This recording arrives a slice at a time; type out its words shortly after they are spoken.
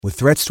With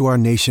threats to our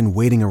nation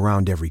waiting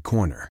around every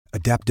corner,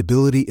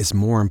 adaptability is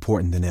more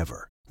important than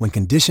ever. When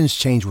conditions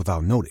change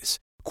without notice,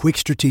 quick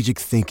strategic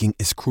thinking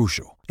is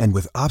crucial. And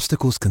with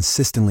obstacles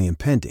consistently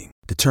impending,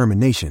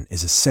 determination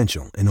is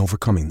essential in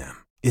overcoming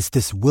them. It's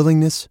this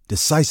willingness,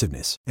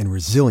 decisiveness, and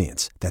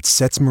resilience that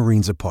sets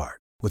Marines apart.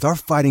 With our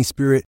fighting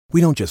spirit, we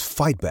don't just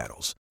fight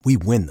battles, we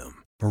win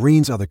them.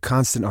 Marines are the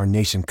constant our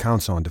nation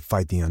counts on to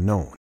fight the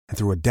unknown. And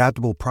through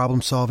adaptable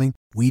problem solving,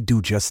 we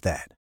do just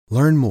that.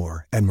 Learn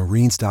more at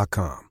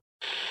marines.com.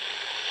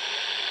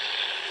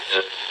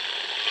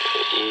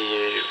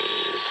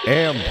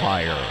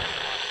 Empire.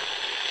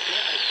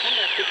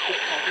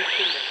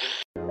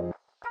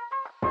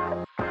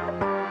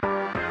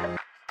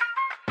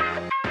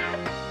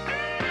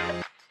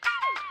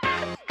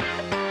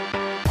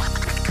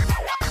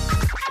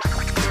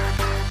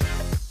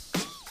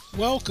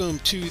 Welcome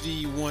to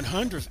the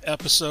 100th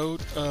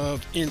episode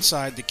of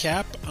Inside the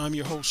Cap. I'm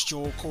your host,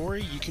 Joel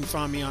Corey. You can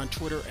find me on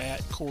Twitter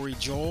at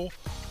CoreyJoel.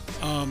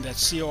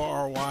 That's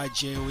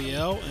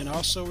CORYJOEL. And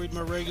also read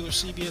my regular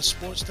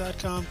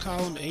CBSSports.com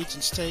column,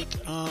 Agent's Take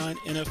on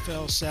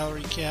NFL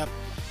salary cap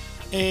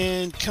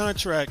and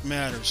contract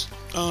matters.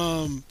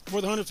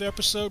 For the 100th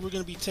episode, we're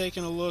going to be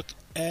taking a look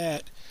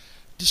at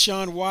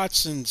Deshaun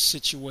Watson's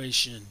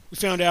situation. We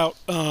found out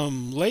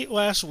late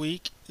last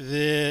week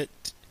that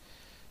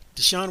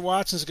Deshaun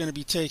Watson is going to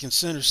be taking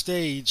center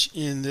stage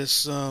in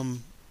this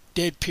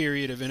dead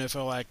period of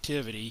NFL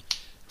activity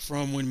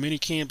from when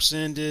minicamps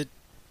ended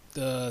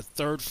the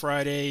third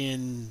Friday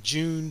in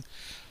June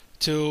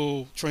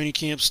till training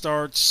camp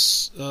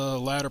starts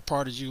latter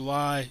part of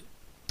July.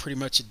 Pretty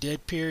much a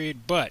dead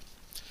period. But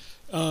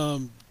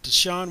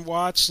Deshaun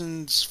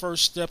Watson's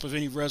first step of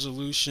any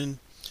resolution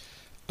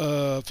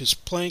of his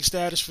playing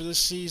status for this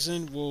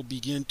season will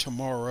begin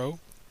tomorrow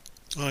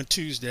on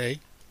Tuesday.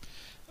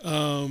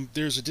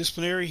 There's a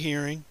disciplinary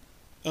hearing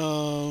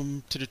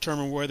to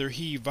determine whether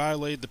he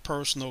violated the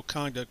personal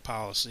conduct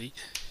policy.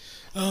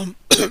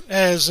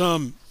 As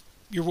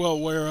you're well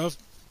aware of,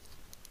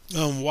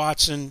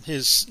 Watson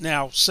has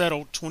now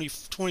settled 20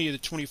 of the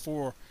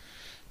 24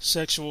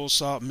 sexual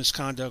assault and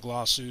misconduct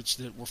lawsuits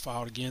that were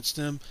filed against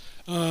him.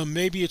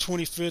 Maybe a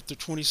 25th or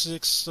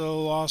 26th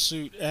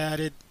lawsuit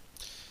added.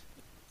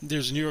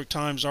 There's a New York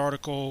Times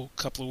article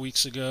a couple of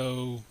weeks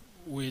ago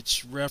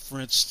which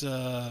referenced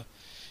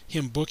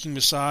him booking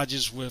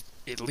massages with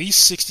at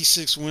least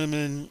 66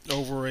 women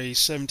over a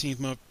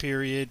 17-month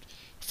period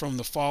from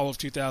the fall of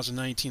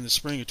 2019 to the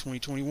spring of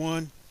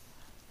 2021.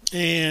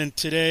 And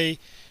today,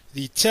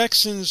 the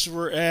Texans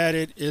were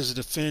added as a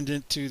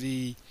defendant to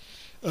the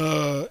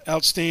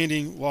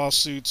outstanding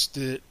lawsuits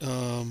that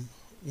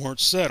weren't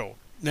settled.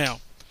 Now,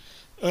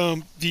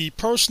 the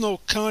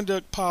personal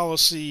conduct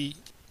policy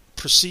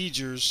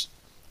procedures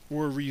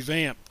were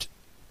revamped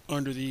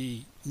under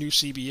the new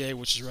CBA,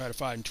 which is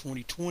ratified in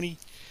 2020.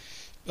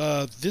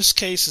 This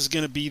case is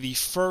going to be the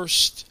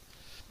first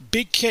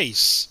big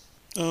case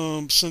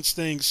since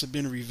things have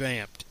been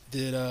revamped.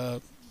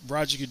 That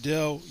Roger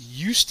Goodell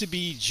used to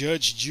be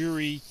judge,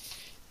 jury,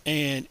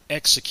 and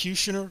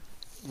executioner,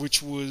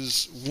 which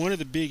was one of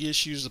the big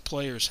issues the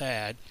players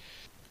had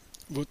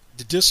with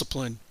the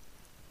discipline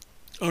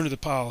under the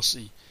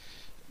policy.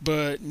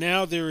 But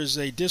now there is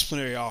a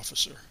disciplinary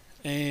officer,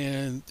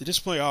 and the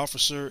disciplinary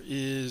officer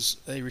is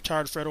a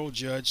retired federal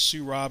judge,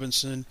 Sue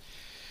Robinson,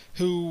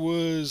 who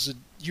was a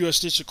U.S.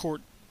 District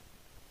Court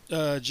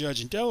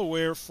judge in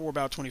Delaware for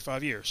about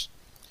 25 years.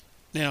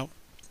 Now,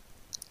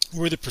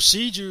 where the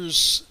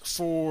procedures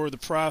for the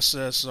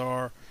process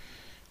are,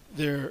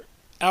 they're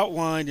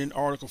outlined in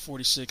Article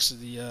 46 of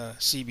the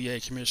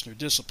CBA Commissioner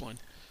Discipline.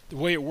 The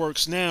way it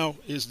works now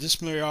is the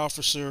disciplinary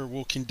officer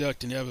will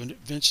conduct an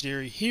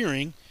evidentiary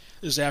hearing.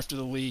 This is after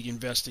the league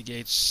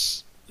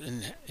investigates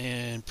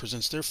and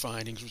presents their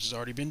findings, which has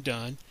already been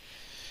done.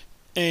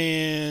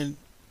 And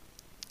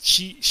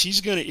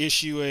she's going to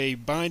issue a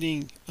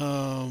binding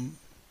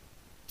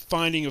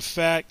finding of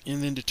fact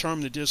and then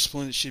determine the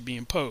discipline that should be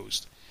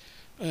imposed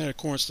in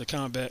accordance to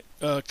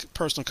the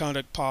personal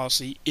conduct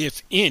policy,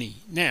 if any.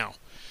 Now,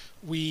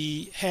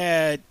 we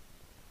had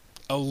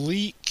a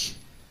leak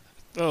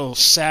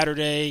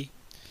Saturday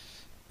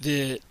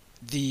that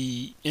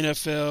the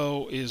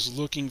NFL is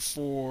looking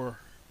for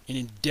an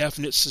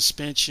indefinite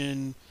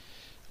suspension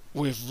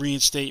with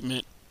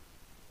reinstatement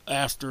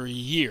after a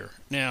year.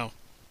 Now,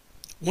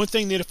 one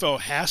thing the NFL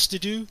has to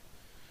do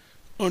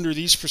under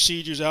these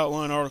procedures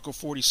outlined in Article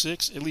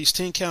 46, at least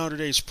 10 calendar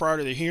days prior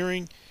to the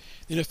hearing,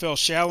 the NFL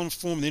shall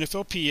inform the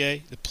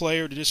NFLPA, the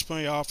player, the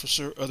disciplinary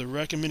officer, of the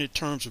recommended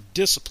terms of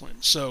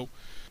discipline. So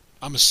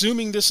I'm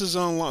assuming this is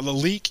online. The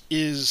leak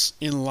is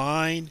in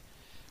line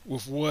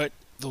with what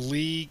the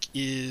league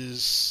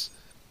is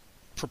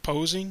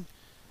proposing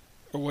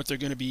or what they're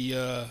going to be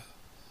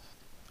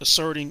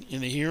asserting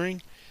in the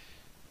hearing.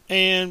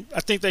 And I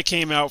think they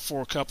came out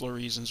for a couple of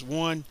reasons.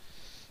 One,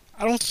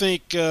 I don't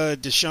think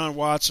Deshaun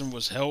Watson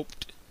was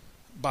helped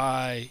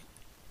by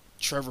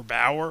Trevor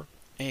Bauer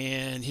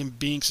and him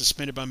being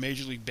suspended by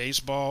Major League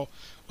Baseball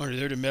under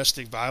their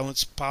domestic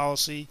violence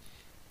policy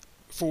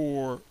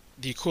for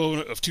the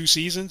equivalent of 2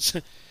 seasons.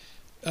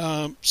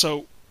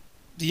 So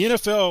the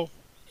NFL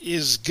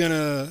is going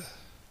to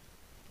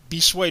be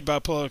swayed by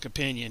public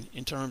opinion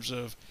in terms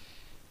of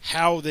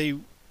how they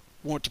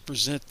want to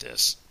present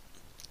this.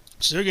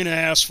 So they're going to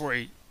ask for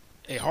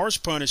a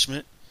harsh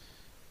punishment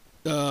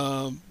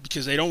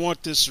because they don't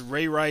want this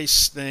Ray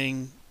Rice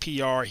thing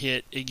PR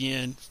hit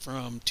again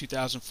from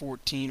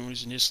 2014 when he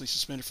was initially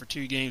suspended for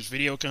 2 games.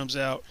 Video comes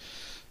out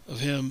of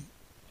him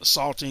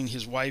assaulting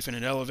his wife in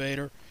an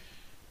elevator,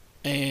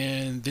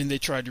 and then they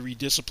tried to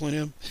rediscipline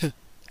him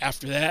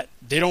after that.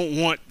 They don't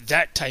want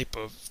that type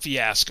of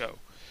fiasco.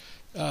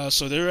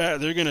 So they're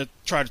going to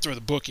try to throw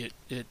the book at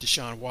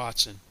Deshaun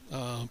Watson.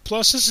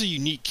 Plus, this is a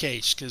unique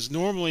case because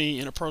normally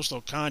in a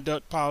personal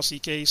conduct policy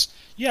case,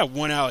 you have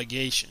one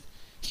allegation.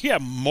 You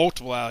have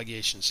multiple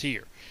allegations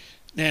here.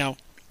 Now,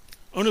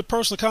 under the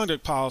personal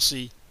conduct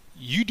policy,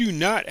 you do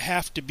not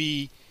have to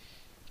be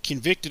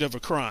convicted of a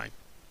crime.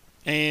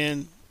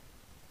 And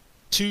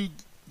 2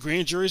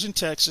 grand juries in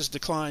Texas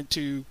declined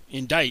to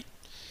indict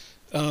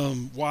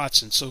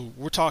Watson. So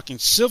we're talking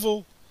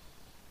civil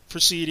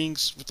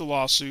proceedings with the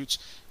lawsuits,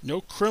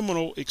 no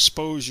criminal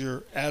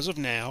exposure as of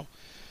now.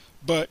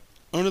 But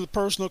under the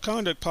personal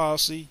conduct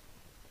policy,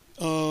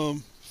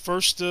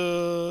 first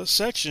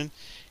section,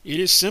 it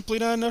is simply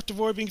not enough to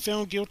avoid being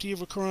found guilty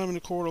of a crime in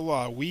a court of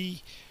law.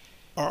 We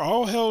are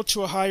all held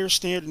to a higher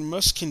standard and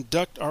must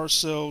conduct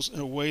ourselves in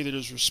a way that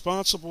is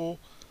responsible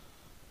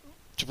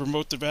to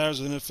promote the values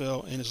of the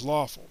NFL and is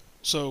lawful.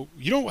 So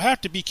you don't have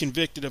to be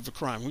convicted of a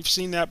crime. We've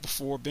seen that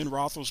before. Ben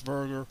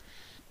Roethlisberger,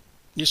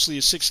 initially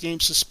a 6-game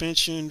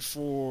suspension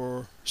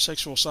for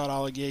sexual assault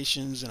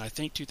allegations in, I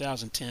think,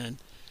 2010.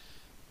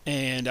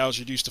 And that was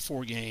reduced to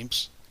 4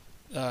 games.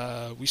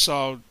 We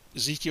saw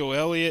Ezekiel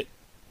Elliott,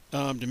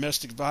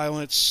 domestic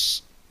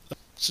violence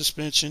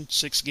suspension,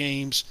 6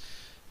 games,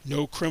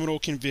 no criminal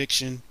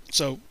conviction.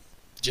 So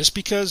just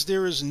because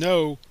there is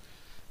no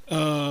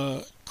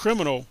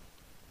criminal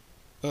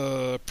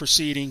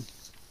proceeding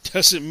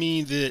doesn't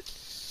mean that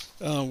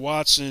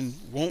Watson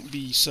won't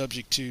be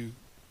subject to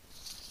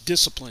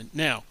discipline.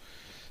 Now,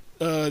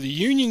 the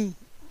union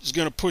is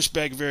going to push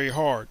back very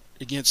hard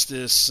against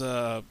this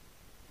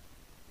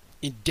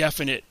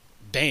indefinite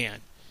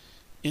ban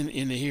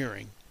in the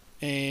hearing.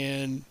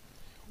 And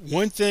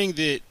one thing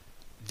that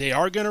they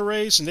are going to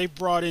raise, and they've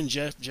brought in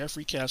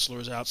Jeffrey Kessler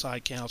as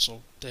outside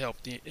counsel to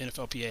help. The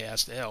NFLPA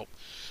has to help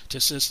to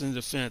assist in the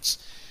defense.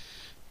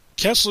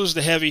 Kessler's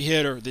the heavy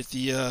hitter that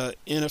the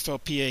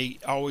NFLPA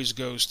always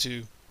goes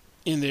to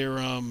in their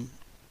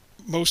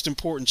most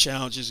important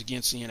challenges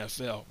against the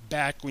NFL.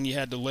 Back when you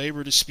had the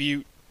labor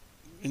dispute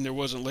and there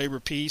wasn't labor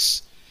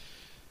peace,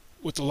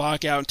 with the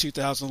lockout in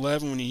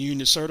 2011 when the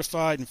union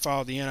certified and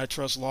filed the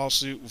antitrust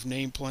lawsuit with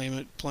named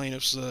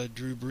plaintiffs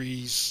Drew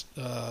Brees,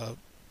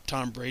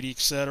 Tom Brady,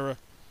 etc.,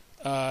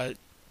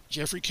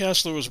 Jeffrey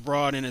Kessler was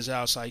brought in as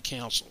outside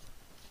counsel.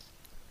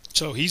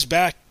 So he's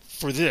back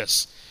for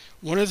this.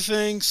 One of the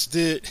things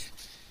that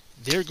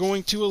they're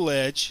going to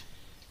allege,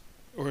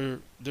 or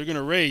they're going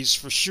to raise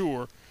for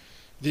sure,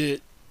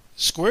 that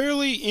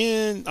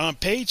squarely on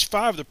page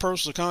 5 of the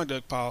personal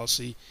conduct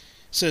policy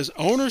says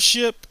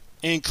ownership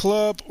and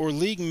club or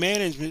league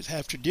management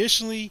have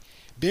traditionally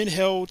been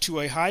held to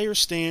a higher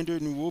standard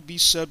and will be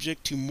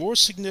subject to more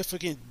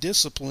significant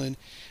discipline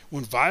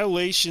when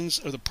violations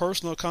of the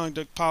personal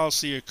conduct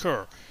policy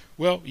occur.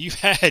 Well, you've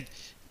had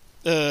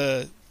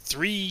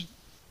 3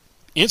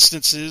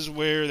 instances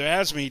where there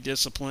has been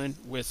discipline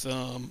with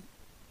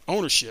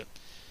ownership.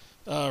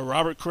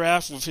 Robert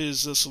Kraft with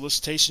his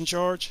solicitation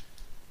charge,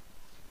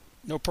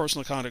 no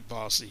personal conduct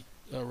policy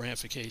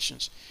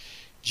ramifications.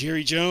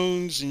 Jerry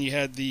Jones, and you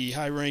had the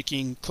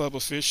high-ranking club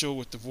official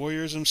with the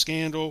voyeurism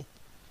scandal.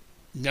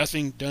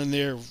 Nothing done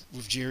there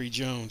with Jerry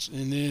Jones.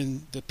 And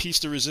then the piece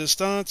de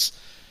resistance,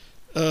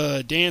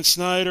 Dan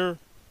Snyder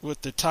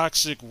with the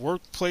toxic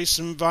workplace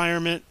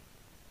environment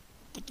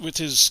with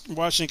his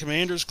Washington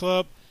Commanders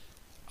club.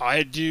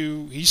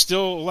 He's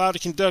still allowed to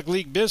conduct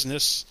league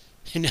business.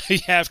 And now you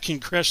have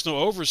congressional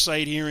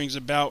oversight hearings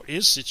about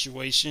his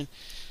situation.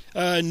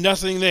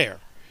 Nothing there.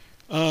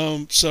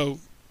 So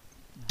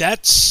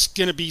that's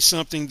going to be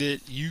something that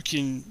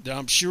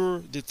I'm sure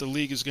that the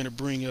league is going to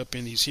bring up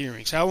in these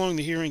hearings. How long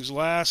the hearings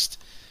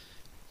last,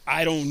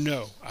 I don't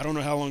know. I don't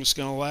know how long it's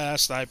going to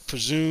last. I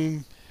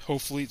presume,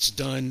 hopefully, it's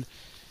done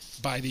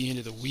by the end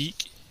of the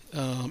week.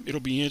 It'll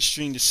be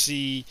interesting to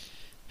see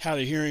how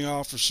the hearing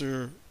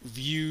officer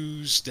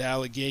views the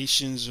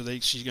allegations.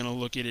 She's going to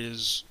look at it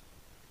as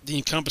the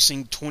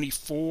encompassing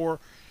 24,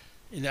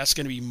 and that's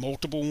going to be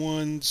multiple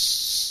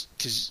ones,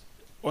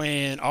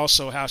 and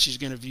also how she's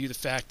going to view the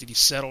fact that he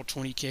settled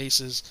 20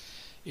 cases,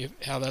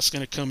 how that's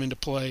going to come into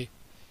play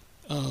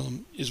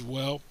as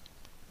well.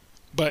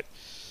 But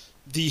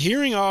the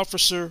hearing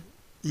officer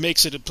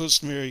makes it a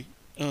preliminary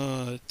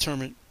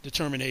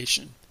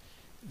determination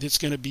that's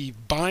going to be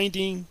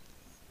binding,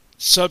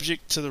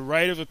 subject to the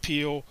right of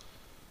appeal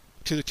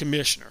to the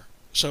commissioner.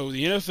 So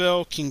the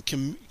NFL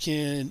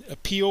can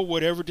appeal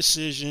whatever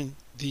decision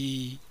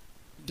the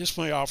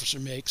disciplinary officer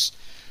makes,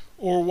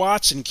 or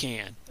Watson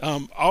can.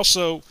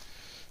 Also,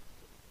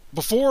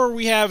 before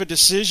we have a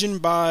decision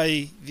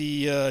by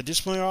the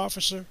disciplinary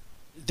officer,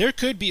 there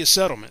could be a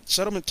settlement.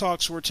 Settlement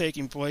talks were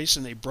taking place,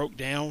 and they broke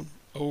down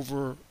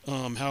over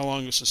how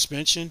long a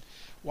suspension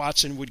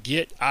Watson would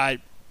get.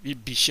 I'd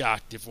be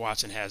shocked if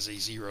Watson has a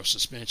 0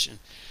 suspension.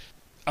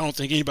 I don't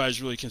think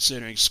anybody's really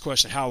considering this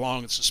question. How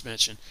long a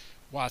suspension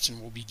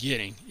Watson will be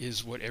getting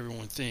is what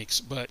everyone thinks.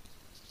 But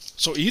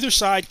so either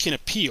side can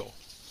appeal,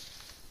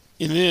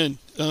 and then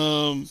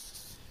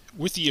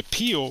with the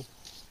appeal,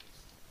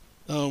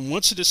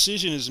 once a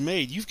decision is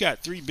made, you've got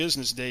 3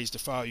 business days to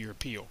file your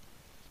appeal,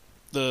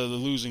 the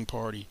losing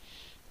party.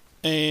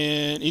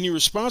 And any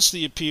response to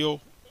the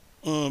appeal,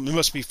 it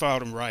must be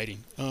filed in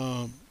writing,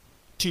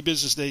 2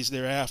 business days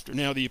thereafter.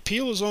 Now, the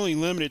appeal is only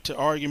limited to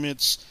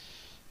arguments,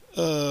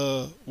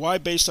 why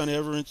based on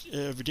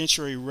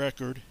evidentiary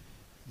record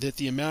that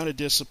the amount of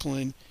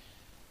discipline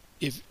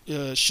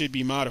should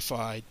be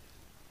modified.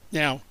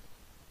 Now,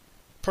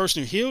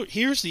 person who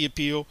hears the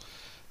appeal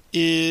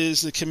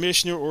is the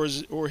commissioner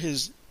or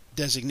his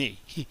designee.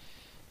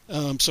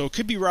 So it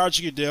could be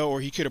Roger Goodell, or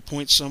he could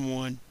appoint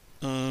someone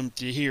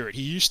to hear it.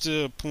 He used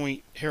to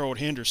appoint Harold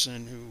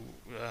Henderson,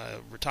 who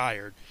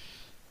retired,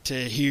 to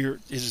hear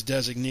his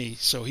designee,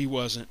 so he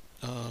wasn't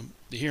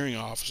the hearing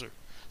officer.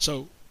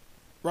 So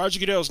Roger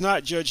Goodell is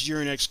not judge,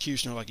 jury, and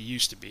executioner like he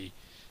used to be.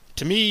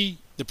 To me,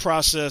 the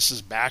process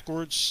is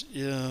backwards.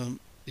 The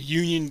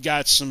union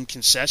got some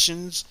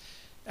concessions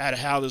out of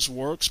how this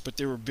works, but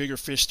there were bigger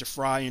fish to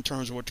fry in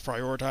terms of what to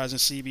prioritize in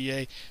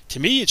CBA. To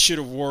me, it should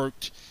have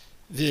worked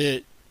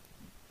that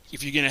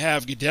if you're going to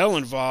have Goodell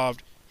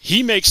involved,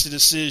 he makes the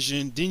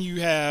decision, then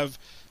you have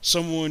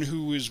someone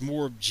who is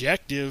more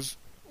objective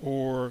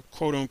or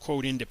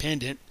quote-unquote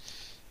independent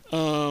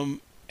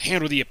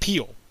handle the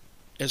appeal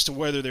as to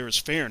whether there is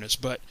fairness.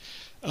 But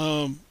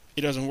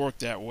it doesn't work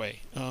that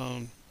way.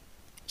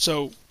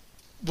 So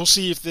we'll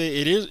see if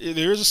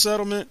there is a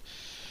settlement,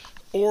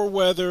 or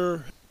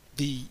whether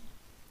the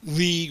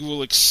league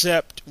will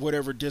accept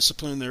whatever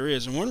discipline there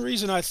is. And one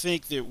reason I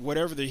think that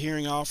whatever the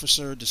hearing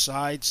officer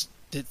decides,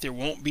 that there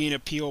won't be an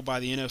appeal by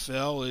the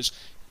NFL, is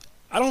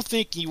I don't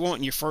think you want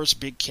in your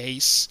first big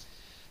case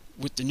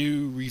with the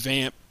new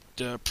revamped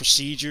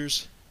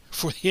procedures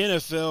for the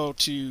NFL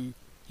to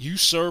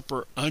usurp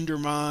or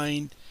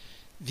undermine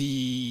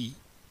the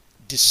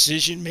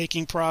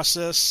decision-making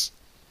process,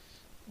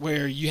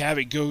 where you have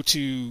it go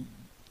to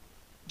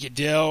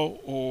Goodell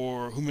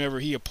or whomever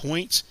he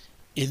appoints,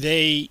 and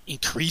they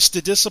increase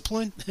the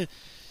discipline.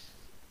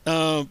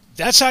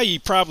 That's how you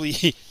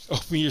probably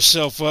open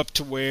yourself up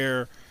to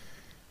where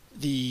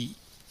the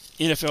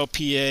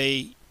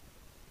NFLPA,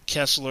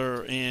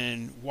 Kessler,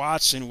 and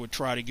Watson would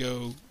try to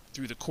go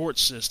through the court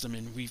system.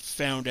 And we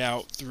found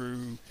out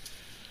through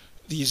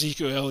the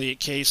Ezekiel Elliott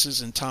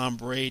cases and Tom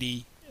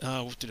Brady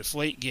with the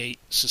Deflategate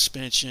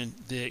suspension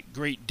that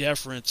great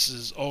deference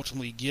is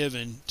ultimately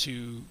given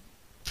to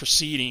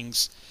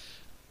proceedings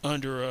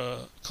under a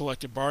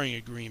collective bargaining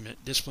agreement,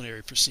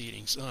 disciplinary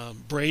proceedings.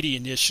 Brady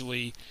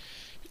initially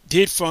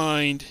did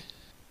find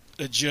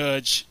a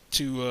judge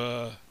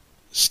to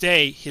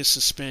stay his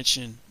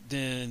suspension,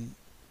 then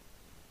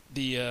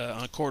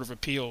on Court of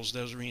Appeals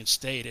that was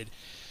reinstated.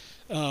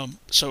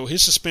 So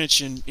his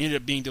suspension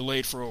ended up being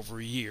delayed for over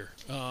a year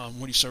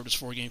when he served his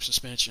 4-game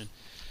suspension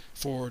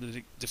for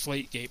the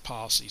Deflategate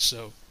policy.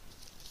 So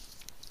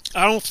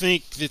I don't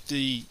think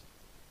that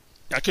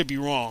I could be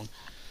wrong,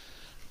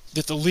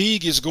 that the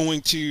league is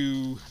going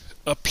to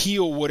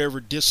appeal whatever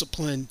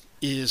discipline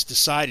is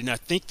decided. And I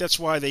think that's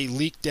why they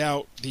leaked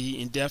out the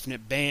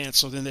indefinite ban,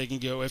 so then they can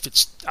go, if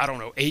it's,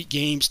 8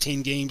 games,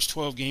 10 games,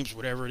 12 games,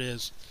 whatever it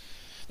is,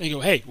 they go,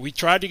 hey, we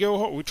tried to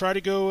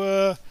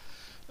go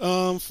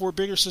for a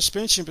bigger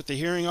suspension, but the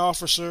hearing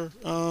officer,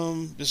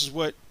 this is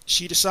what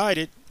she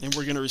decided, and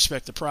we're going to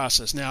respect the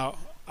process. Now,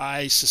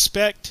 I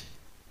suspect,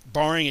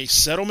 barring a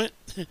settlement,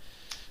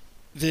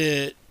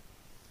 that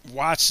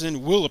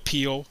Watson will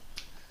appeal,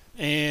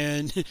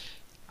 and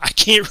I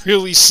can't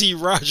really see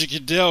Roger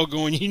Goodell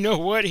going, you know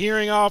what,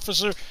 hearing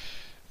officer,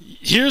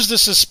 here's the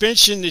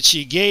suspension that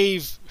you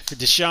gave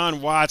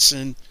Deshaun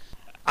Watson.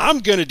 I'm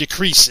going to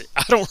decrease it.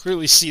 I don't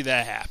really see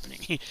that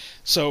happening.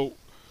 So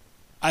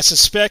I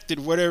suspect that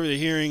whatever the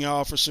hearing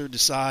officer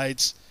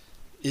decides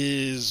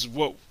is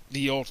what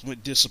the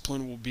ultimate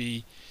discipline will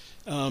be.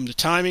 The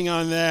timing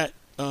on that,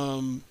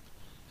 don't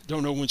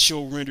know when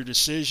she'll render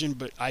decision,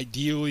 but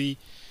ideally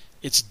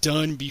it's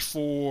done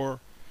before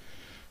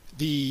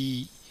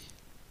the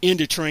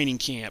end of training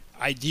camp.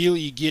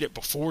 Ideally you get it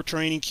before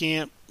training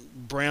camp.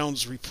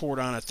 Browns report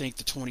on, I think,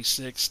 the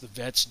 26th. The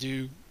vets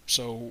do.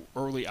 So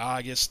early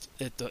August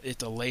at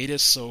the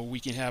latest, so we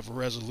can have a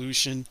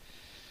resolution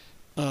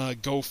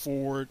go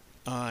forward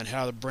on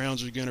how the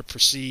Browns are going to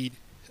proceed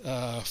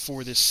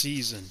for this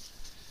season.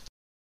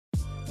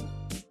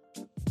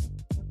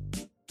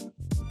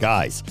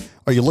 Guys,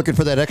 are you looking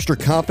for that extra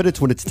confidence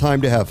when it's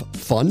time to have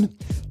fun?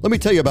 Let me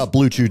tell you about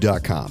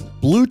BlueChew.com.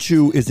 Blue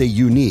Chew is a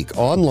unique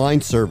online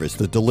service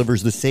that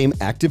delivers the same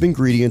active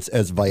ingredients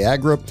as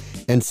Viagra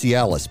and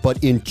Cialis,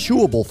 but in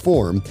chewable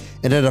form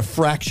and at a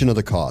fraction of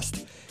the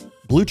cost.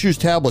 Blue Chew's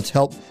tablets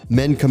help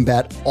men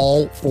combat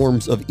all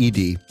forms of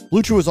ED.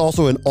 Blue Chew is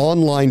also an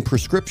online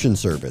prescription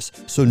service,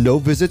 so no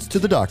visits to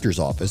the doctor's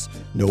office,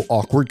 no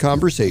awkward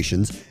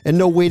conversations, and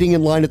no waiting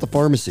in line at the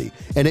pharmacy.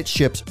 And it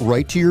ships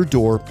right to your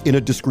door in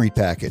a discreet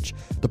package.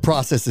 The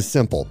process is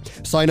simple.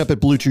 Sign up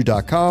at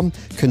BlueChew.com,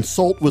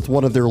 consult with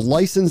one of their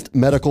licensed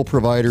medical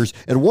providers,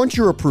 and once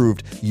you're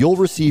approved, you'll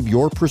receive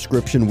your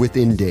prescription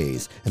within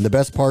days. And the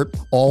best part,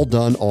 all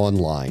done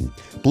online.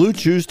 Blue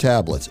Chew's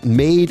tablets,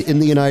 made in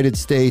the United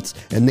States,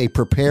 and they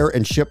prepare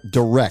and ship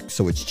direct,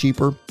 so it's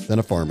cheaper than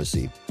a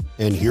pharmacy.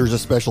 And here's a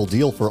special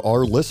deal for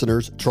our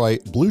listeners. Try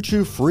Blue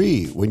Chew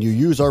free when you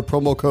use our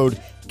promo code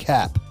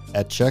CAP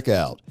at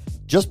checkout.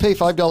 Just pay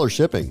 $5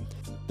 shipping.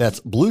 That's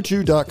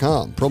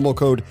BlueChew.com, promo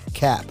code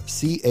CAP,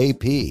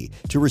 C-A-P,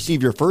 to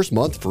receive your first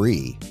month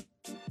free.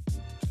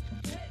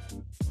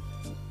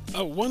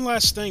 One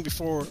last thing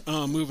before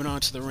moving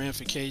on to the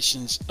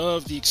ramifications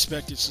of the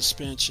expected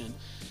suspension.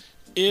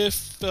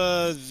 If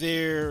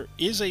there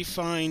is a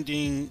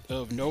finding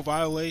of no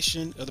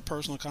violation of the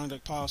personal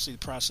conduct policy, the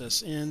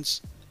process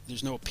ends.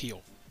 There's no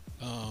appeal.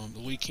 The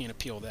league can't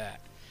appeal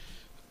that.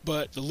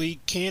 But the league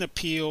can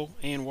appeal,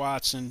 and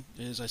Watson,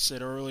 as I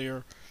said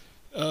earlier,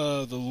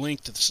 the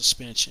length of the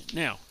suspension.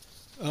 Now,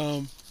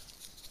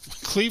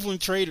 Cleveland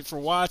traded for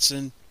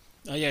Watson.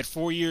 He had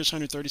 4 years,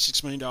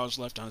 $136 million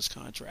left on his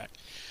contract.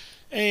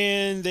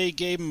 And they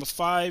gave him a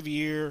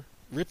 5-year,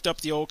 ripped up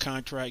the old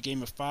contract, gave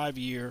him a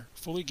 5-year,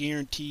 fully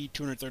guaranteed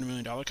 $230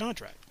 million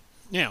contract.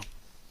 Now,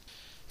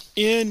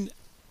 in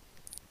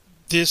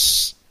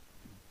this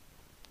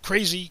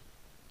crazy,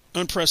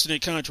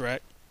 unprecedented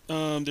contract,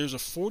 there's a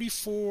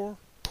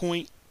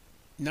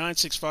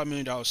 $44.965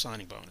 million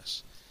signing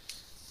bonus.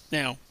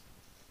 Now,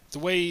 the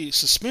way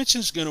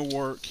suspension's going to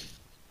work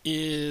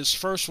is,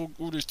 first,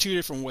 there's two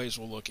different ways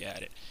we'll look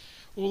at it.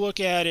 We'll look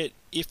at it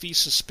if he's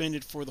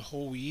suspended for the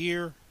whole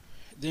year.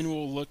 Then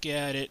we'll look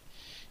at it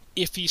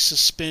if he's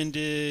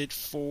suspended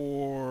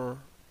for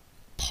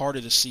part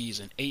of the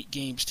season, 8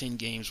 games, 10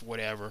 games,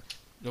 whatever.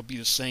 It'll be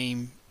the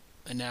same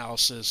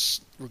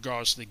analysis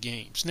regards to the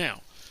games.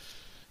 Now,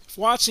 if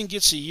Watson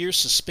gets a year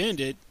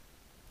suspended,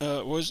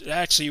 it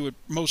would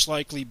most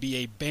likely be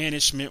a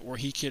banishment where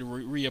he could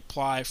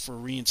reapply for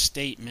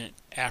reinstatement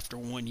after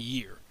 1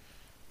 year.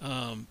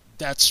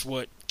 That's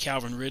what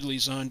Calvin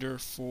Ridley's under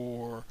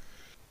for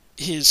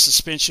his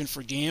suspension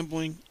for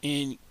gambling.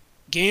 And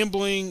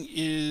gambling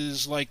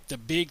is like the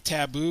big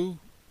taboo.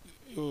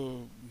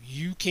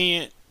 You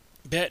can't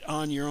bet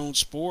on your own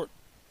sport.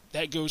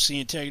 That goes to the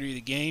integrity of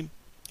the game.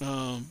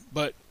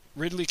 But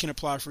Ridley can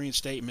apply for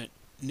reinstatement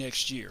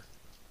next year.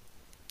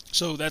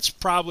 So that's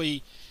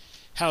probably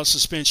how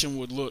suspension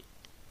would look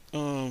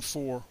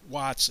for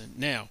Watson.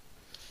 Now,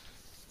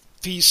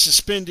 if he's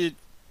suspended,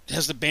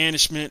 has the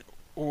banishment,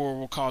 or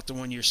we'll call it the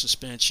 1-year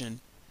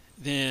suspension,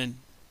 then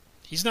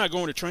he's not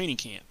going to training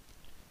camp.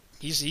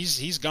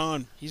 He's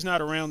gone. He's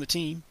not around the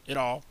team at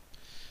all.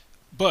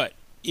 But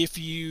if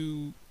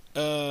you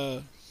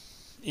and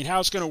how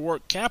it's going to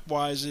work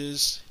cap-wise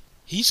is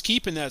he's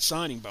keeping that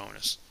signing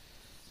bonus.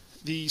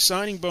 The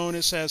signing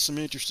bonus has some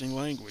interesting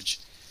language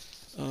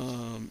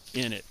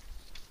in it.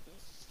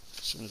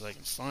 As soon as I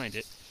can find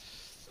it.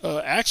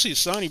 Actually, the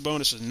signing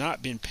bonus has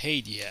not been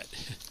paid yet.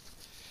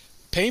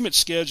 Payment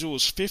schedule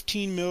is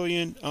 $15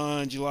 million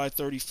on July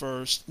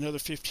 31st, another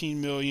 $15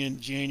 million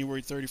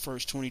January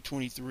 31st,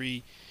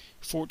 2023,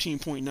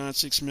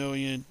 $14.96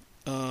 million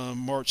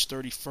March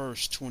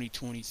 31st,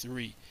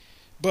 2023.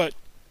 But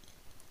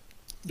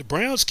the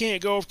Browns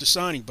can't go off the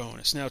signing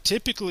bonus. Now,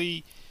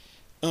 typically,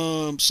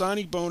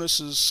 signing bonus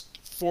is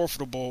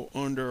forfeitable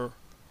under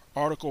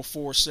Article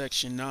 4,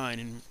 Section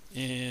 9,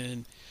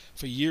 and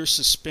for year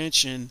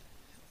suspension,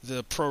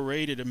 the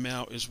prorated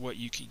amount is what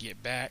you could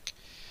get back,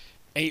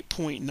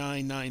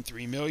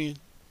 $8.993 million.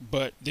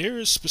 But there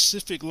is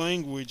specific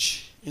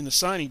language in the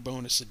signing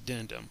bonus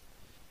addendum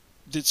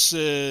that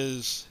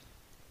says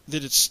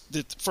that it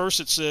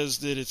says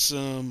that it's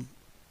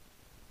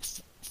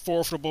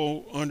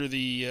forfeitable under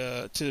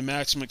the to the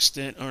maximum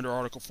extent under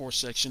Article 4,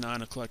 Section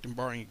 9 of collective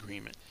bargaining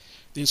agreement.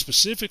 Then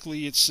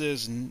specifically it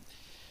says,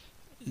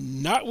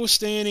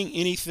 notwithstanding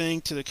anything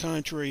to the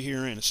contrary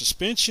herein, a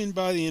suspension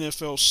by the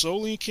NFL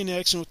solely in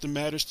connection with the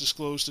matters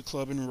disclosed to the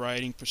club in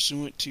writing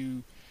pursuant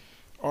to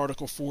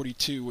Article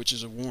 42, which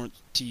is a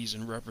warranties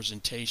and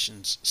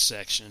representations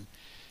section,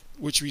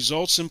 which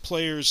results in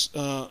players'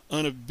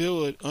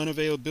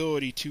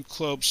 unavailability to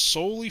clubs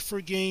solely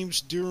for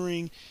games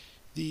during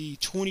the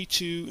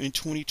 22 and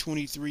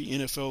 2023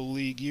 NFL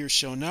league year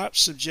shall not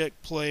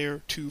subject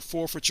player to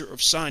forfeiture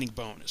of signing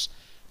bonus.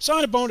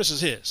 Signing bonus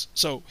is his,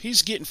 so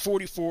he's getting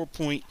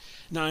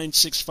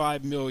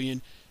 $44.965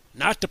 million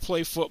not to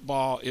play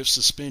football if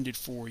suspended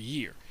for a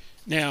year.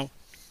 Now,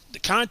 the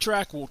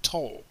contract will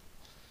toll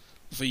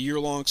with a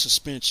year-long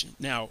suspension.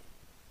 Now,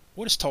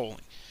 What is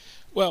tolling?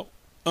 Well,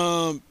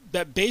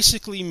 that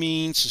basically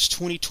means his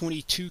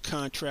 2022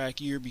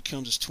 contract year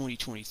becomes his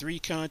 2023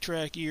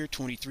 contract year,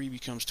 23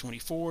 becomes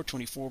 24,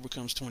 24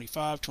 becomes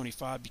 25,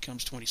 25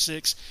 becomes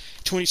 26,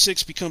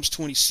 26 becomes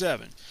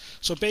 27.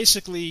 So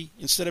basically,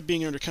 instead of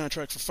being under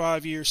contract for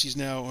 5 years, he's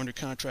now under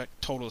contract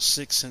total of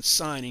 6 since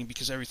signing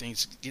because everything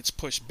gets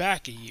pushed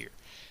back a year.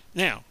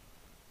 Now,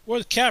 what are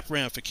the cap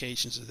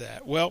ramifications of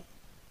that? Well,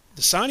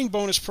 the signing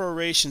bonus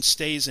proration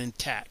stays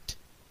intact.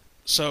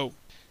 So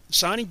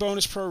signing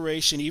bonus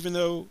proration, even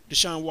though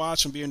Deshaun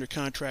Watson will be under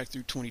contract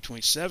through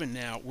 2027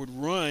 now, would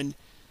run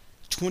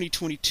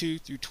 2022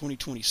 through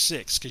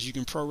 2026 because you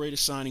can prorate a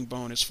signing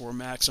bonus for a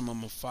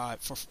maximum of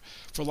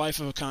for life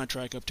of a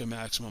contract up to a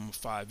maximum of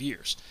 5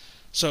 years.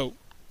 So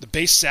the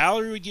base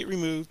salary would get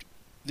removed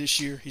this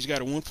year. He's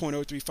got a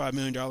 $1.035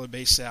 million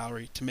base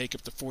salary to make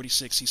up the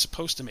 46 he's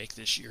supposed to make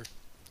this year.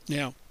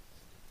 Now,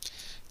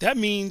 that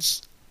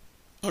means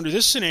under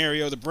this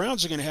scenario, the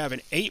Browns are going to have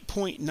an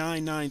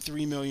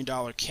 $8.993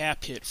 million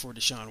cap hit for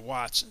Deshaun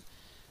Watson.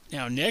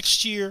 Now,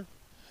 next year,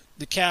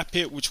 the cap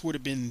hit, which would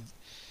have been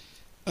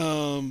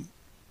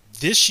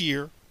this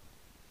year,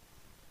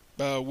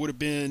 would have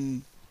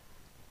been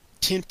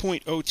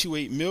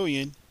 $10.028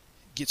 million,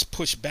 gets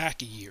pushed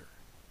back a year.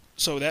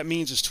 So that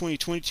means his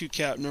 2022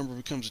 cap number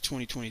becomes a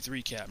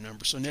 2023 cap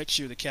number. So next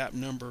year, the cap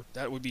number,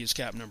 that would be his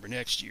cap number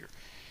next year.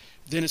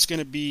 Then it's going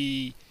to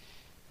be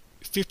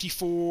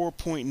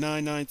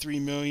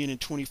 $54.993 million in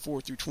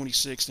 24 through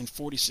 26 and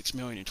 $46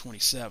 million in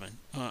 27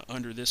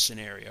 under this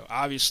scenario.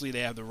 Obviously,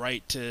 they have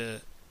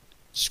the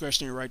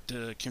discretionary right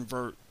to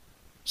convert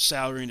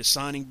salary into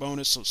signing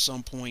bonus. So at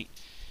some point,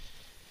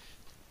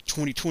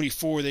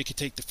 2024, they could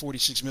take the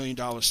 $46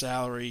 million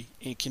salary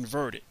and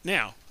convert it.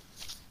 Now,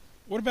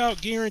 what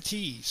about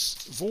guarantees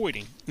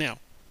voiding? Now,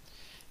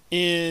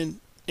 in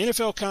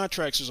NFL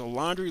contracts, there's a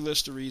laundry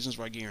list of reasons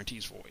why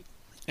guarantees void.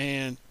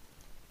 And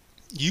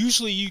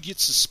usually you get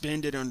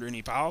suspended under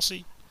any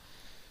policy.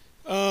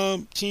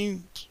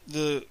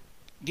 The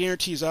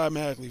guarantee is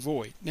automatically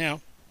void.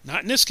 Now,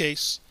 not in this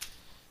case,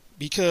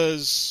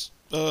 because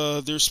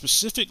there's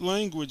specific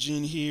language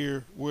in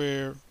here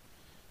where,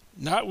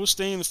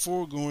 notwithstanding the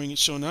foregoing, it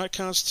shall not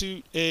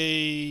constitute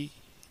a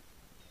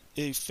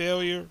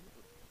failure.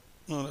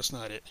 No, that's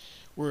not it.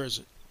 Where is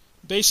it?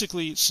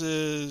 Basically, it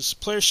says,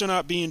 player shall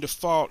not be in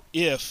default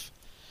if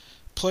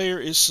player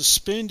is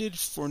suspended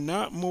for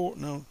not more...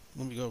 No,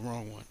 let me go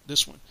wrong one.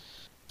 This one.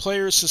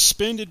 Player is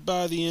suspended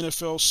by the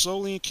NFL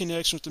solely in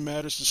connection with the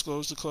matters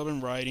disclosed to the club in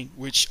writing,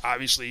 which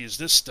obviously is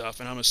this stuff,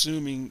 and I'm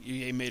assuming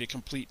EA made a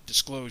complete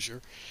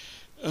disclosure.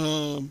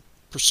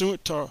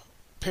 Pursuant to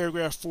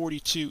paragraph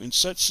 42, and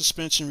such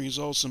suspension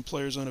results in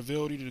players'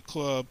 unavailability to the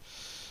club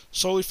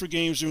solely for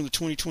games during the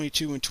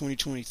 2022 and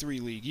 2023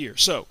 league year.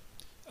 So,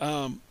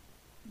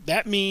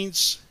 that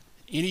means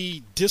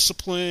any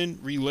discipline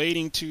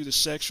relating to the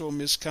sexual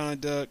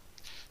misconduct,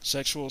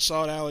 sexual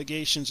assault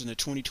allegations in the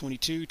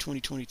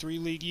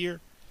 2022-2023 league year,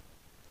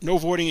 no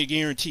voiding of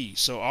guarantees.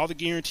 So all the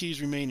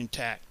guarantees remain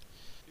intact.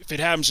 If it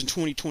happens in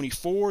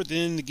 2024,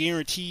 then the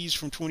guarantees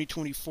from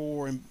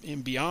 2024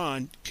 and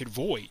beyond could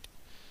void.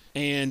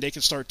 And they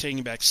can start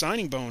taking back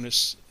signing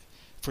bonus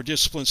for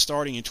discipline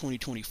starting in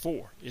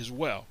 2024 as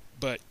well.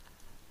 But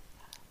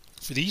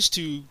for these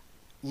two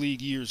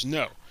league years,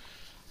 no.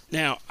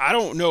 Now, I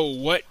don't know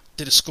what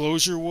the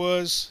disclosure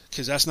was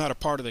because that's not a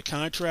part of the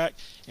contract,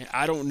 and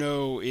I don't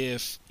know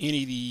if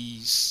any of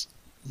these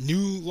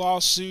new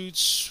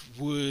lawsuits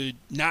would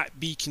not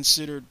be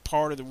considered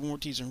part of the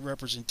warranties and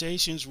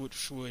representations,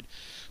 which would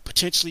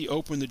potentially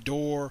open the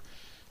door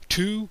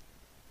to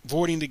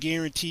voiding the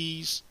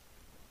guarantees.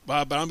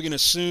 But I'm going to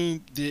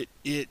assume that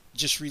it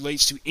just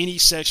relates to any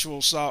sexual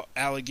assault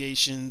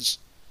allegations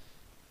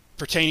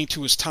pertaining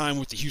to his time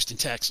with the Houston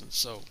Texans.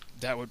 So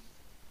that would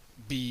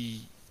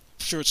be,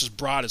 I'm sure it's as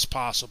broad as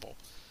possible.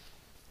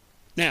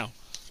 Now,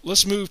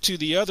 let's move to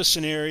the other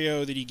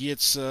scenario that he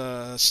gets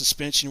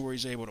suspension where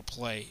he's able to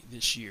play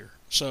this year.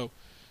 So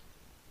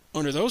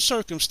under those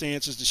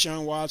circumstances,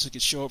 Deshaun Watson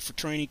could show up for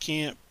training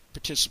camp,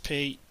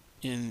 participate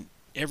in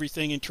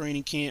everything in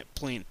training camp,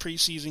 playing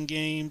preseason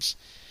games.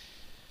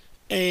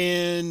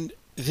 And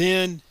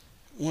then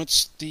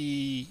once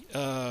the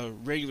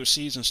regular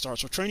season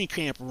starts, well, training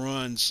camp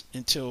runs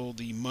until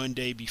the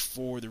Monday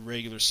before the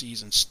regular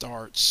season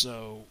starts.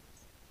 So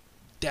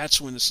that's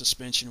when the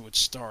suspension would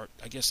start.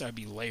 I guess that would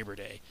be Labor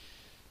Day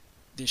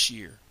this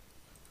year,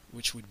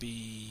 which would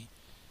be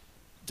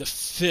the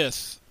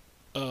 5th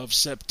of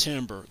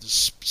September. The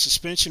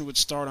suspension would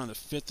start on the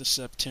 5th of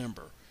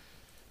September.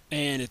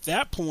 And at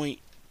that point,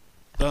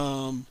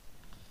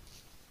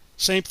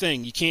 same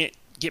thing. You can't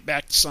get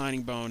back the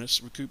signing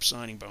bonus, recoup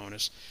signing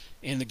bonus,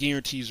 and the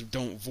guarantees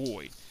don't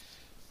void.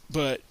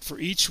 But for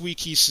each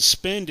week he's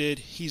suspended,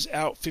 he's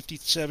out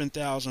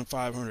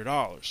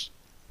 $57,500.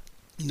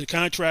 And the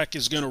contract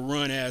is going to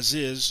run as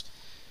is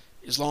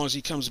as long as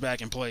he comes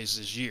back and plays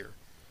this year.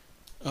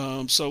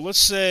 So let's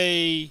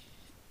say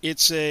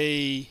it's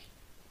a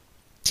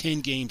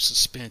 10-game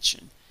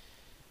suspension.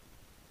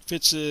 If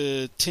it's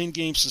a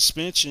 10-game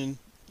suspension,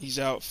 he's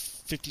out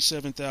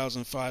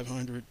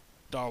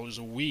 $57,500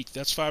 a week.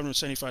 That's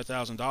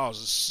 $575,000 the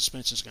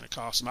suspension is going to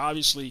cost him.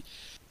 Obviously,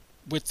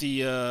 with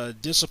the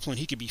discipline,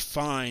 he could be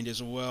fined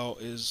as well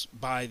as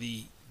by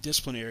the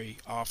disciplinary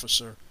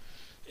officer,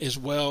 as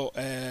well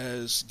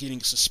as getting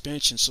a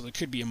suspension. So there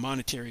could be a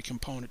monetary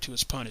component to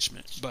his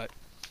punishment. But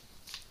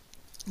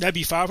that'd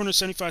be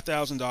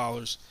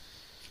 $575,000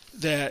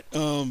 that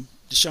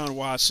Deshaun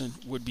Watson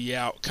would be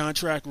out.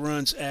 Contract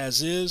runs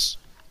as is,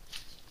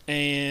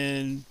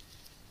 and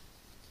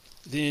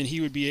then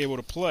he would be able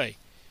to play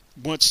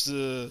once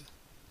the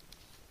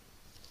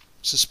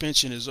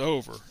suspension is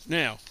over.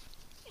 Now,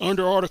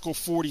 under Article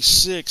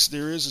 46,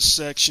 there is a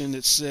section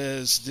that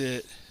says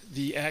that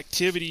the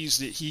activities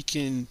that he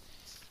can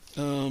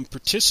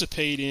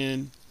participate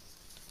in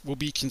will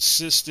be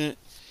consistent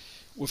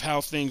with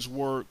how things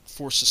work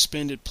for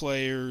suspended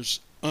players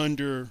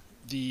under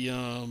the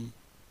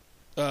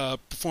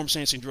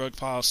performance-enhancing drug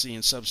policy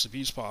and substance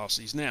abuse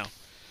policies. Now,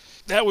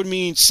 that would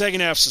mean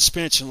second half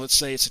suspension. Let's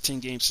say it's a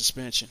 10-game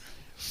suspension.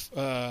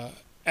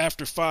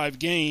 After 5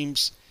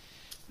 games,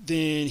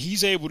 then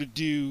he's able to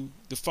do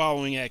the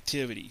following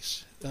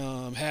activities.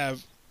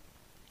 Have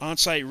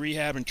on-site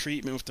rehab and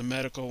treatment with the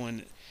medical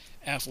and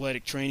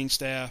athletic training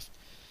staff,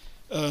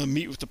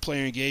 meet with the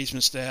player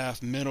engagement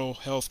staff, mental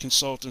health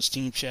consultants,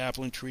 team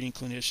chaplain, treating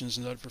clinicians,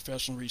 and other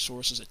professional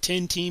resources,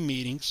 attend team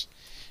meetings,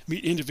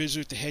 meet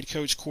individually with the head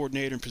coach,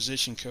 coordinator, and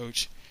position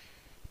coach,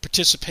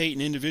 participate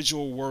in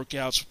individual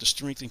workouts with the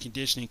strength and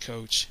conditioning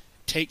coach,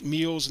 take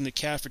meals in the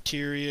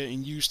cafeteria,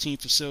 and use team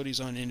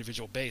facilities on an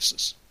individual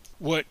basis.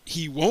 What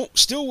he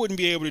still wouldn't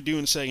be able to do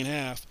in the second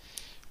half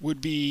would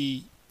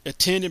be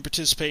attend and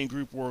participate in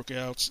group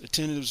workouts,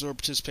 attend and observe,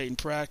 participate in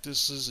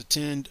practices,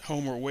 attend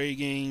home or away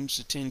games,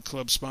 attend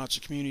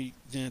club-sponsored community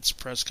events,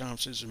 press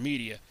conferences, or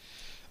media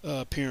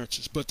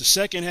appearances. But the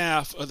second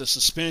half of the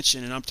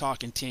suspension, and I'm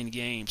talking 10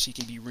 games, he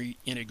can be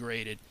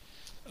reintegrated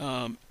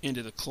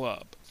into the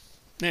club.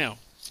 Now,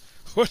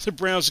 what are the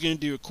Browns going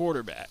to do at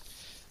quarterback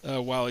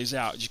while he's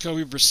out?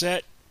 Jacoby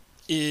Brissett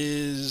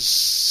is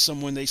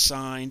someone they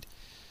signed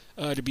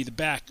to be the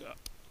backup.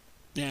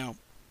 Now,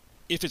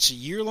 if it's a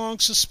year-long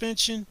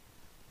suspension,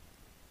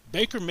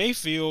 Baker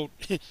Mayfield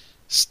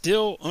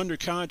still under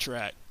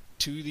contract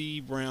to the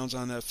Browns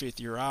on that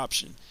 5th-year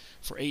option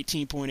for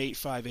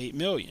 $18.858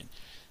 million.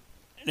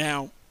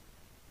 Now,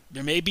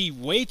 there may be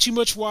way too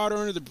much water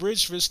under the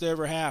bridge for this to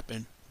ever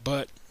happen,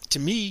 but to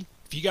me,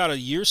 if you got a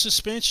year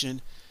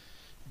suspension,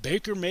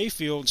 Baker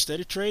Mayfield, instead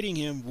of trading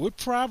him, would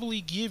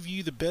probably give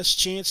you the best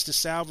chance to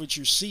salvage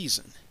your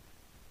season.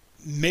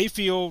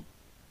 Mayfield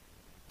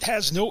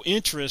has no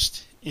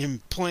interest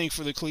in playing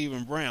for the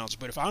Cleveland Browns,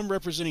 but if I'm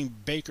representing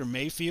Baker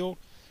Mayfield,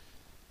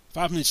 if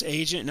I'm his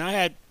agent,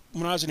 and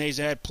when I was an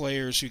agent, I had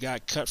players who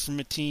got cut from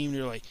a team.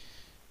 They're like,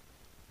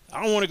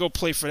 I don't want to go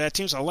play for that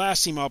team. It's the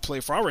last team I'll play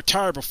for. I'll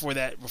retire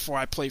before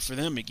I play for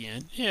them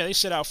again. Yeah, they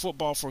sit out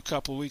football for a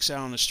couple of weeks out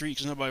on the street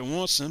because nobody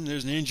wants them.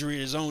 There's an injury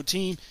to his own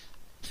team.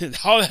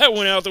 All that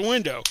went out the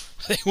window.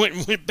 They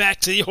went back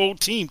to the old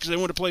team because they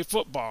want to play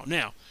football.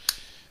 Now,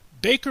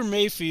 Baker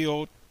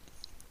Mayfield's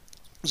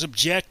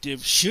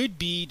objective should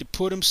be to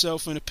put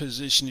himself in a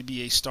position to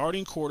be a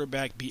starting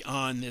quarterback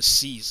beyond this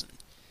season.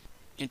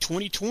 In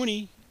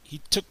 2020,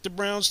 he took the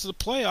Browns to the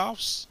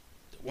playoffs,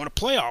 won a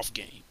playoff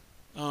game.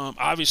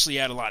 Obviously, he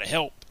had a lot of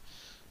help.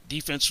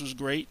 Defense was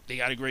great. They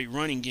got a great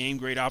running game,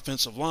 great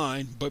offensive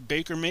line, but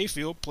Baker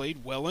Mayfield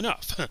played well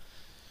enough.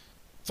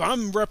 If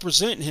I'm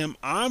representing him,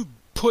 I'm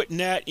putting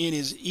that in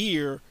his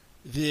ear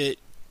that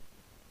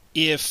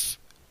if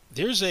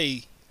there's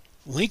a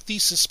lengthy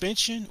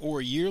suspension or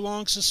a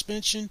year-long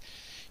suspension,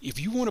 if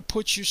you want to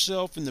put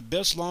yourself in the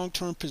best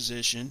long-term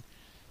position,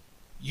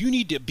 you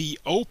need to be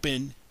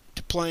open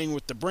to playing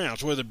with the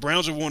Browns. Whether the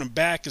Browns will want him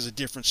back is a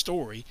different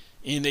story,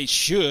 and they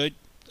should.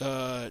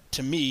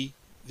 To me,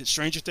 that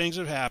stranger things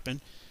have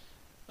happened.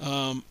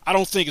 I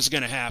don't think it's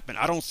going to happen.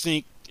 I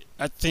think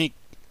that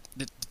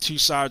the two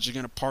sides are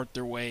going to part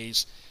their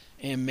ways,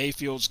 and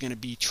Mayfield's going to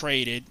be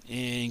traded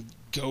and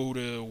go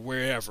to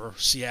wherever,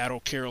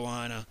 Seattle,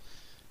 Carolina,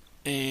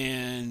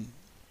 and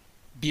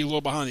be a little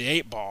behind the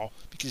 8 ball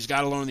because he's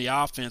got to learn the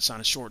offense on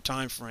a short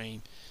time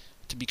frame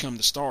to become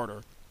the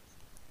starter.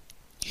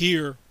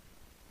 Here,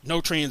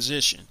 no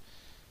transition.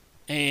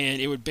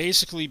 And it would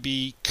basically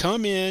be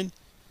come in,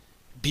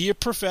 be a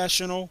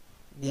professional.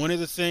 One of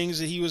the things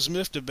that he was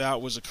miffed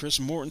about was a Chris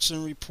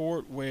Mortensen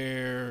report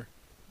where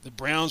the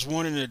Browns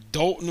wanted an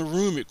adult in the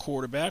room at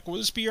quarterback. Well,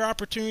 this be your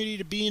opportunity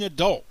to be an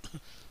adult.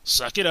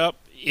 Suck it up.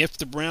 If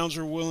the Browns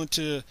are willing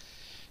to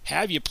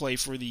have you play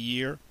for the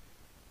year,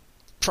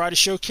 try to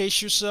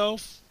showcase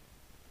yourself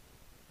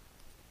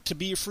to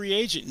be a free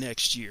agent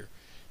next year.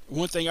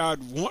 One thing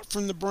I'd want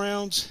from the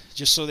Browns,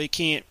 just so they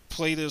can't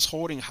play this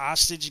holding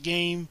hostage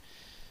game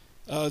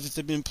that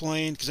they've been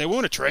playing, because they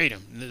want to trade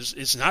him.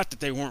 It's not that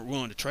they weren't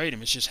willing to trade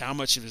him. It's just how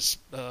much of his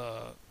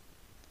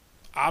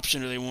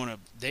option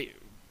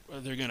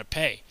they're going to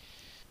pay.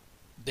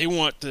 They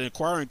want the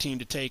acquiring team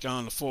to take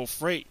on the full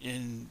freight,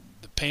 and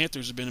The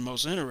Panthers have been the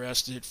most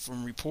interested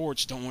from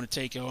reports, don't want to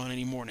take on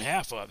any more than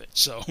half of it.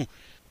 So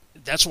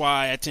that's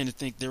why I tend to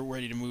think they're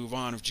ready to move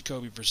on of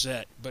Jacoby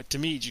Brissett. But to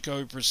me,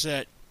 Jacoby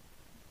Brissett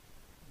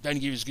doesn't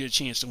give you as good a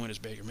chance to win as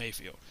Baker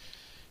Mayfield.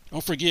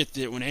 Don't forget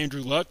that when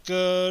Andrew Luck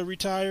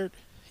retired,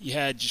 you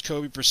had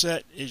Jacoby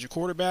Brissett as your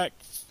quarterback,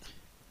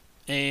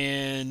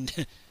 and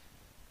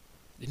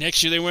the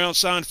next year they went out and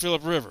signed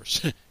Phillip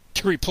Rivers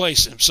to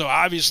replace him. So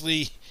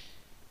obviously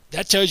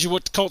that tells you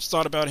what the Colts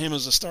thought about him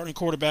as a starting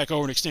quarterback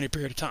over an extended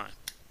period of time.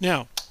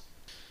 Now,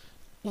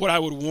 what I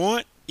would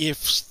want,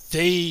 if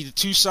the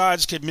two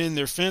sides could mend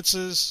their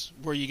fences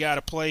where you got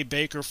to play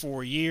Baker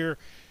for a year,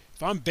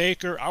 if I'm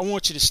Baker, I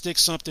want you to stick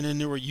something in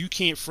there where you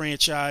can't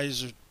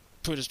franchise or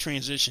put a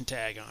transition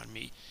tag on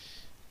me.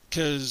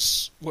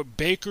 Because what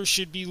Baker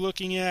should be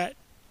looking at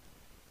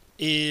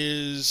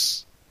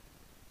is,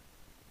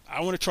 I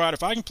want to try it.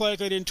 If I can play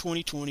like I did in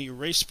 2020,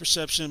 erase the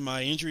perception of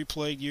my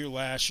injury-plagued year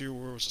last year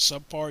where it was a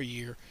subpar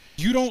year.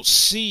 You don't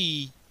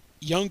see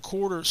young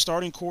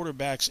starting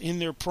quarterbacks in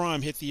their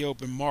prime hit the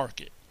open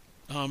market.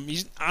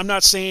 I'm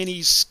not saying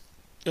he's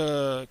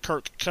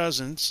Kirk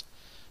Cousins,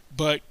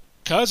 but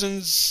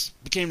Cousins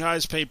became the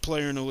highest paid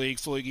player in the league,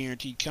 fully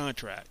guaranteed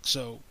contract.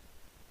 So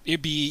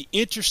it'd be an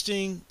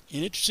interesting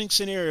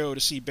scenario to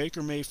see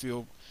Baker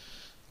Mayfield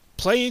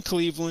play in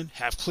Cleveland,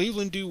 have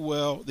Cleveland do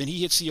well, then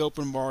he hits the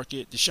open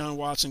market. Deshaun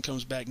Watson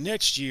comes back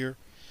next year.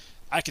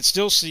 I could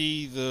still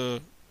see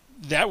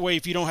that way.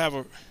 If you don't have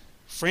a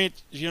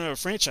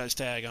franchise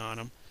tag on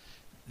them,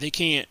 they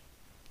can't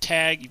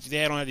tag.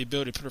 They don't have the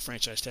ability to put a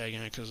franchise tag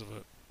on it because of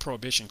a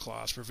prohibition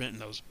clause preventing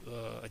those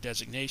a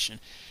designation.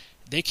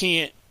 They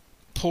can't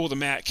pull the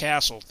Matt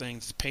Castle thing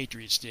that the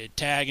Patriots did,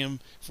 tag him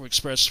for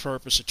express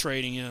purpose of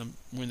trading him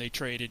when they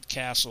traded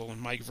Castle and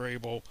Mike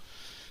Vrabel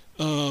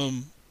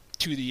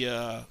to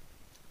the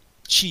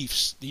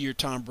Chiefs the year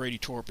Tom Brady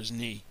tore up his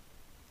knee.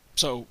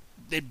 So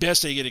at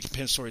best they get a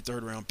compensatory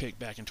third-round pick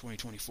back in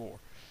 2024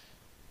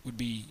 would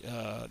be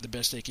the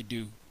best they could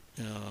do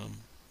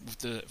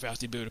without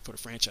the ability to put a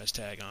franchise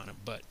tag on him.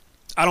 But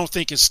I don't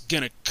think it's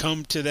going to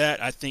come to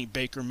that. I think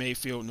Baker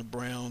Mayfield and the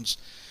Browns,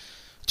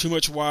 too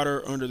much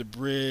water under the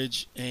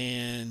bridge,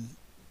 and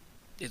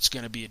it's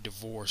going to be a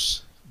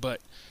divorce. But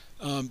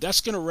that's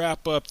going to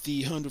wrap up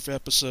the 100th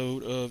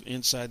episode of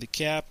Inside the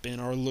Cap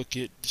and our look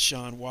at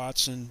Deshaun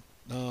Watson,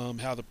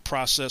 how the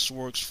process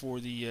works for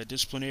the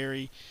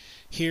disciplinary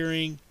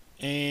hearing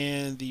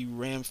and the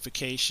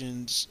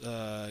ramifications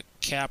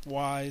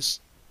cap-wise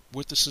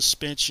with the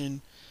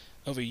suspension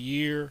of a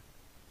year,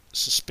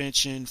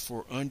 suspension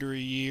for under a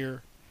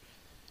year,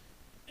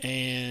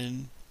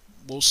 and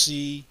we'll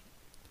see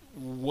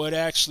what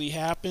actually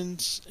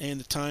happens and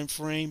the time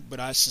frame, but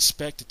I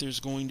suspect that there's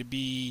going to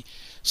be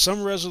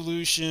some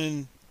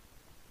resolution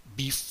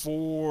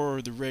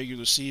before the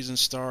regular season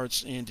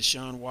starts, and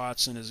Deshaun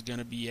Watson is going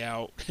to be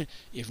out.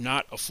 If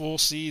not a full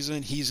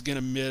season, he's going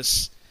to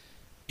miss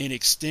an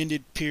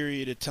extended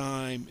period of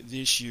time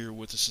this year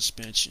with a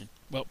suspension.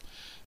 Well,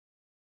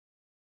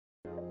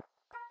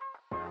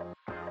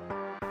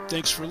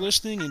 thanks for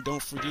listening, and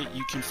don't forget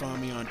you can find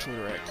me on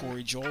Twitter at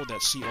Corey Joel,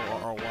 that's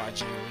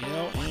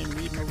CORRYJOEL, and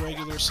read my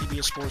regular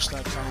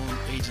CBSSports.com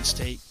Agents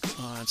Take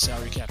on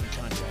salary cap and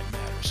contract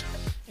matters.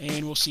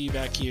 And we'll see you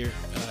back here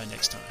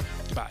next time.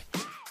 Goodbye.